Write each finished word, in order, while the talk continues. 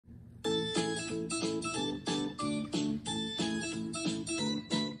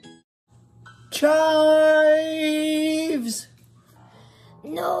Chives!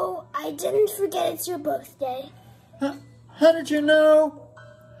 No, I didn't forget it's your birthday. How did you know?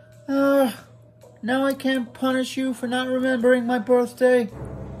 Now I can't punish you for not remembering my birthday.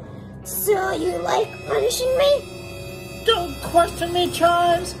 So you like punishing me? Don't question me,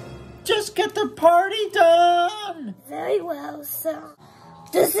 Chives. Just get the party done. Very well, sir.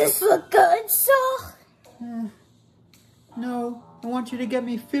 Does this look good, sir? No, I want you to get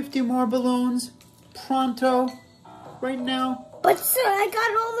me 50 more balloons. Pronto. Right now. But sir, I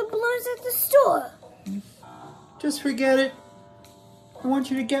got all the balloons at the store. Just forget it. I want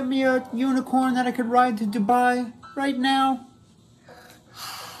you to get me a unicorn that I could ride to Dubai. Right now.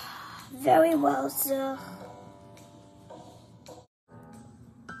 Very well, sir.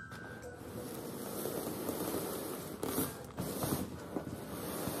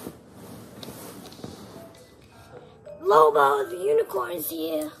 Lobo, the unicorn's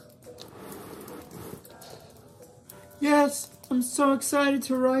here. Yes, I'm so excited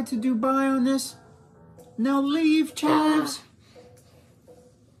to ride to Dubai on this. Now leave, Chives.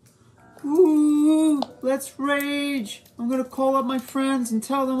 Ooh, let's rage. I'm gonna call up my friends and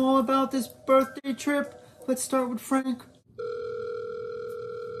tell them all about this birthday trip. Let's start with Frank.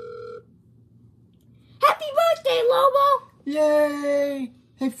 Happy birthday, Lobo! Yay!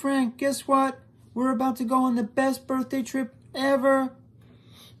 Hey Frank, guess what? We're about to go on the best birthday trip ever.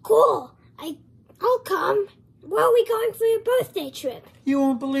 Cool. I'll come. Where are we going for your birthday trip? You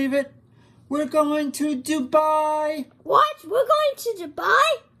won't believe it. We're going to Dubai. What? We're going to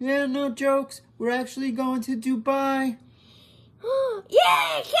Dubai? Yeah, no jokes. We're actually going to Dubai. Yeah,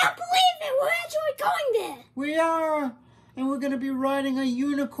 I can't believe it. We're actually going there. We are. And we're going to be riding a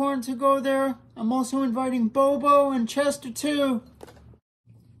unicorn to go there. I'm also inviting Bobo and Chester too.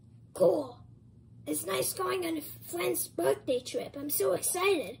 Cool. It's nice going on a friend's birthday trip. I'm so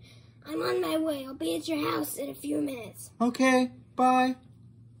excited. I'm on my way. I'll be at your house in a few minutes. Okay, bye.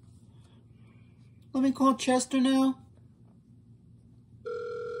 Let me call Chester now.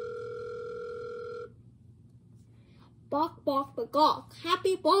 Bark, bark, bagok.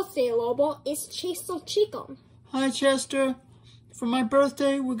 Happy birthday, Lobo. It's Chester Chicken. Hi, Chester. For my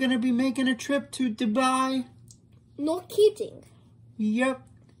birthday, we're going to be making a trip to Dubai. No kidding. Yep.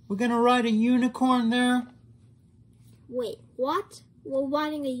 We're going to ride a unicorn there. Wait, what? We're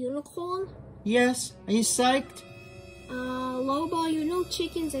riding a unicorn? Yes. Are you psyched? Lobo, you know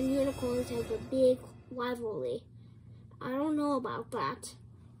chickens and unicorns have a big rivalry. I don't know about that.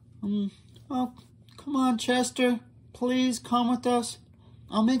 Oh, come on, Chester. Please come with us.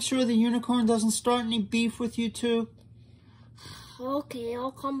 I'll make sure the unicorn doesn't start any beef with you two. Okay,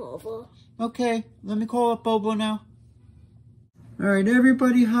 I'll come over. Okay, let me call up Bobo now. Alright,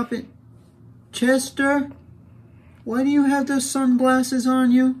 everybody hop in. Chester, why do you have those sunglasses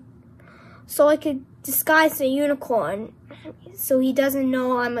on you? So I could disguise the unicorn so he doesn't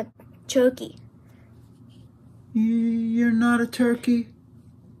know I'm a turkey. You're not a turkey.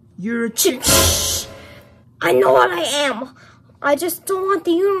 You're a chick. I know what I am. I just don't want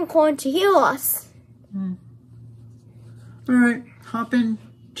the unicorn to hear us. Alright, hop in,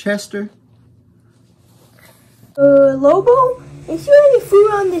 Chester. Lobo? Is there any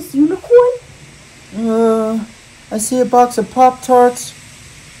food on this unicorn? I see a box of Pop-Tarts.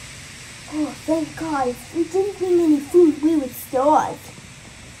 Oh, thank God. If we didn't bring any food, we would starve.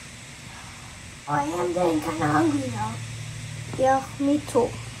 I am getting kind of hungry now. Yeah, me too.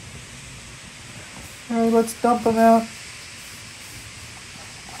 Alright, let's dump them out.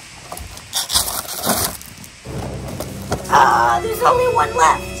 There's only one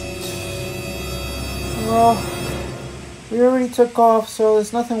left. Well, we already took off, so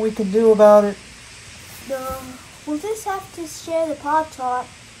there's nothing we can do about it. We'll just have to share the Pop-Tart.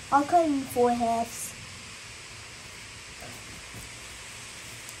 I'll cut it in 4 halves.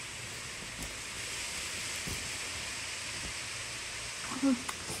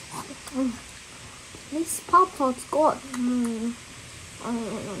 This Pop-Tart's good.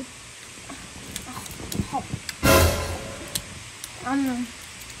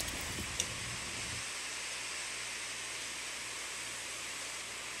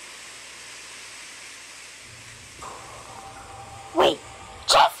 Wait,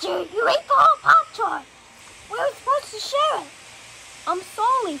 Chester, you ate the whole Pop-Tart. We were supposed to share it. I'm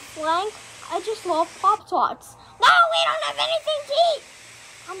sorry, Frank. I just love Pop-Tarts. No, we don't have anything to eat.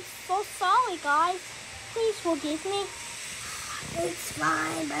 I'm so sorry, guys. Please forgive me. It's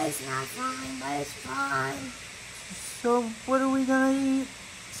fine, but it's not fine, but it's fine. So, what are we gonna eat?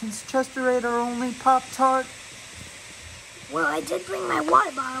 Since Chester ate our only Pop-Tart? Well, I did bring my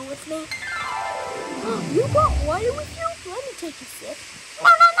water bottle with me. You brought water with you? Let me take a sip. No,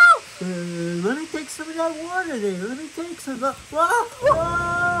 no, no! Let me take some of that water there. Let me take some.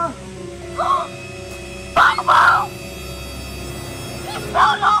 Whoa! Bobo! You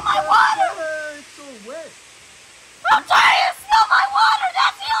spilled all my water! It's so wet. How dare you spill my water?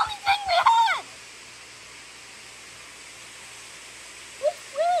 That's the only thing we had! It's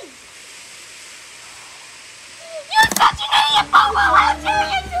free! You're such an idiot, Bobo! How dare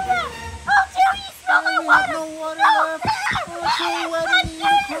you do that? How dare you spill my We water? have no water left. Oh, it's so wet in the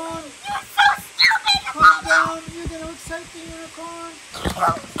unicorn. You're so stupid, Calm Bobo! down. You're going to excite the unicorn.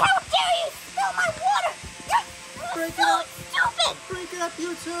 How dare you spill my water? You're Break it so up. stupid! Break it up, you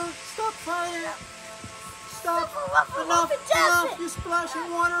two. Stop fighting. Stop. Ruffle, Enough. ruffle, Jasmine. Enough. You're splashing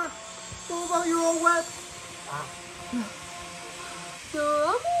water. Bobo, you're all wet. I'm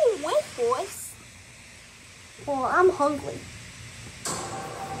all wet, boys. Well, I'm hungry.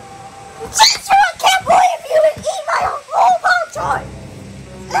 Chester, I can't believe you would eat my whole Pop-Tart!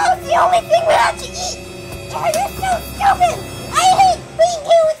 That was the only thing we had to eat! You're so stupid! I hate being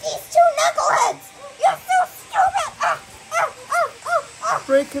here with these two knuckleheads! You're so stupid!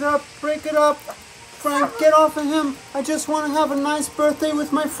 Break it up. Break it up. Frank, get off of him. I just want to have a nice birthday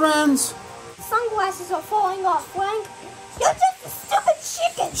with my friends. Sunglasses are falling off, Frank. You're just a stupid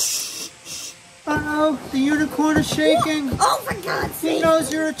chicken! Uh-oh, the unicorn is shaking. Oh, for God's sake! He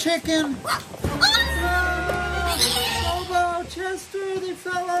knows you're a chicken. Ah! Bobo, Chester, they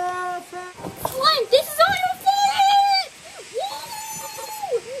fell off. Frank, this is all your fault!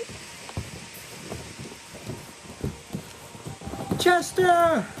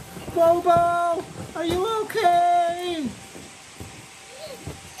 Chester! Bobo! Are you okay?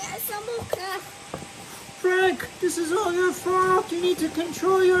 Yes, I'm okay. Frank, this is all your fault. You need to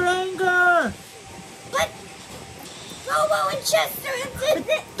control your anger. But Bobo and Chester did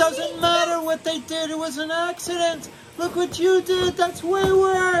it. Doesn't matter what they did. It was an accident. Look what you did. That's way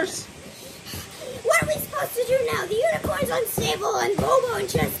worse. What are we supposed to do now? The unicorn's unstable and Bobo and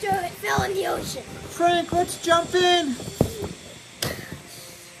Chester fell in the ocean. Frank, let's jump in.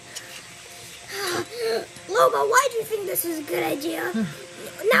 Lobo, why do you think this is a good idea?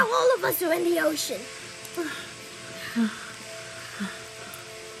 Now all of us are in the ocean.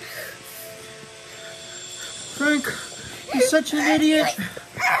 Frank, you're such an idiot.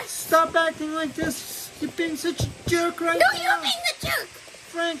 Stop acting like this. You're being such a jerk right No, now. you're being the jerk.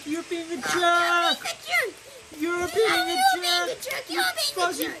 Frank, you're being a You're jerk. being the jerk. You're No, being you're a being the jerk. jerk. You You're being the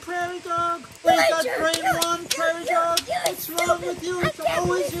fuzzy jerk. prairie dog. You're You a got jerk. brain You're- one, prairie you're- dog. you're What's wrong stupid. with you? I It's can't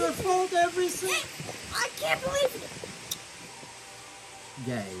always believe your it. fault every single... I can't believe it.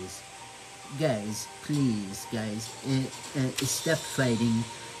 Guys, please, guys, stop fighting,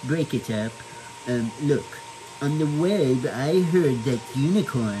 break it up. Look, on the web, I heard that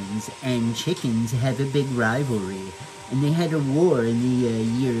unicorns and chickens have a big rivalry, and they had a war in the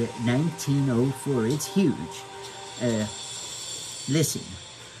year 1904. It's huge. Listen.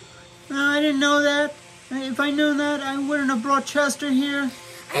 I didn't know that. If I knew that, I wouldn't have brought Chester here.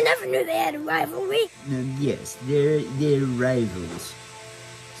 I never knew they had a rivalry. Yes, they're rivals.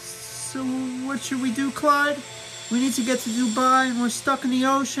 So what should we do, Clyde? We need to get to Dubai and we're stuck in the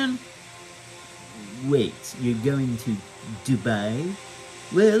ocean. Wait, you're going to Dubai?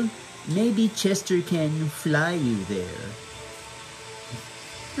 Well, maybe Chester can fly you there.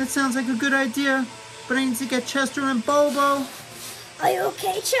 That sounds like a good idea, but I need to get Chester and Bobo. Are you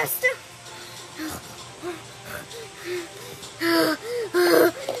okay, Chester?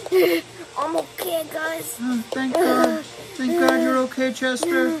 I'm okay, guys. Oh, thank God. Thank God you're okay,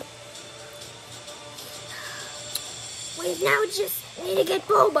 Chester. We now just need to get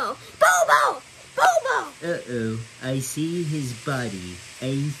Bobo. Bobo! Bobo! Uh-oh, I see his body.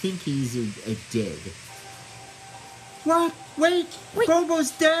 I think he's dead. What? Wait,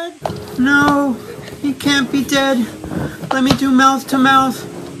 Bobo's dead? No, he can't be dead. Let me do mouth to mouth.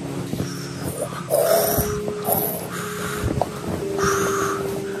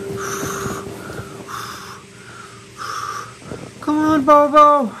 Come on,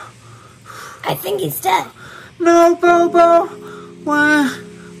 Bobo. I think he's dead. No, Bobo. Wah.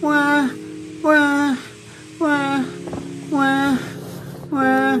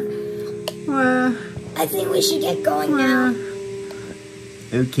 I think we should get going now.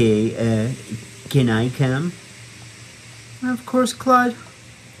 Okay, can I come? Of course, Clyde.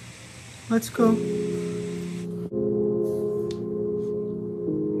 Let's go.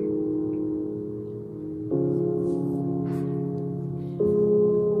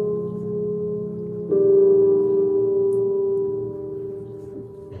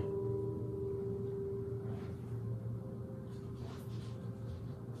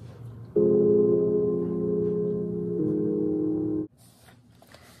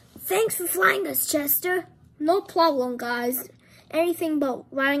 Thanks for flying us, Chester. No problem, guys. Anything but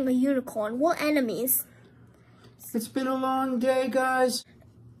riding a unicorn. We're enemies. It's been a long day, guys.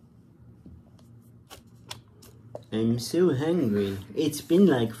 I'm so hungry. It's been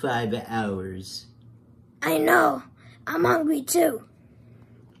like 5 hours. I know. I'm hungry too.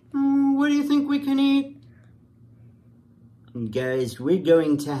 What do you think we can eat? Guys, we're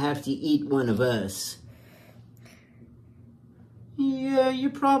going to have to eat one of us. Yeah,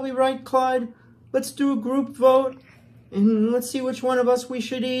 you're probably right, Clyde. Let's do a group vote, and let's see which one of us we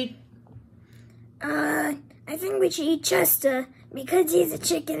should eat. I think we should eat Chester, because he's a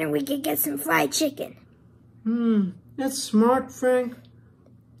chicken and we could get some fried chicken. That's smart, Frank.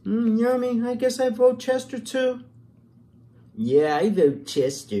 Yummy. I guess I vote Chester too. Yeah, I vote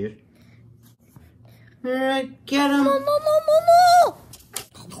Chester. Alright, get him. No.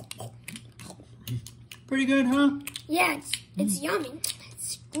 Pretty good, huh? Yeah, it's yummy.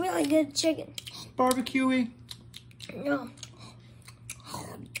 It's really good chicken. Barbecue-y. No.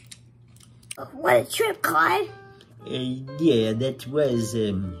 What a trip, Clyde. Yeah, that was,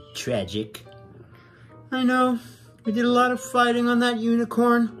 tragic. I know. We did a lot of fighting on that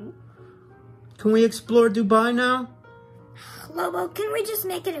unicorn. Can we explore Dubai now? Lobo, can we just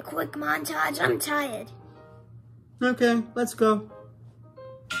make it a quick montage? I'm tired. Okay, let's go.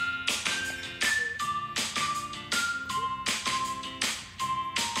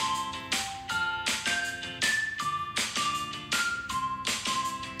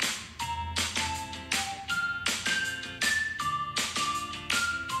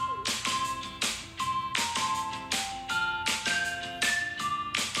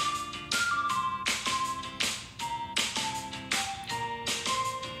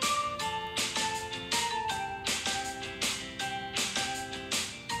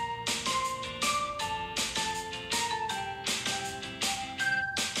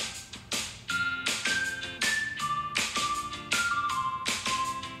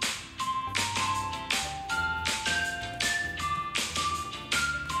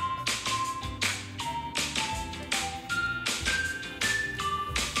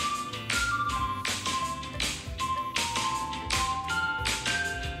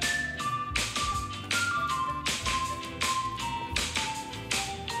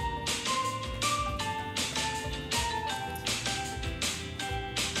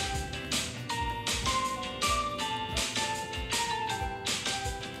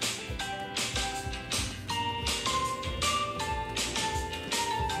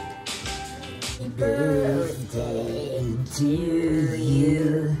 Birthday to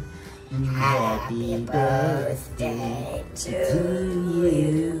you. Happy birthday to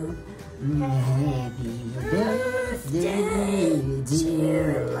you. Happy birthday,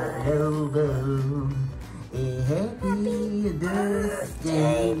 dear Lobo. Happy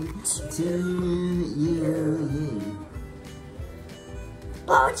birthday to you.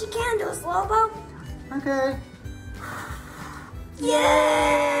 Blow out your candles, Lobo. Okay.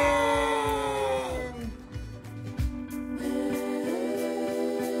 Yay!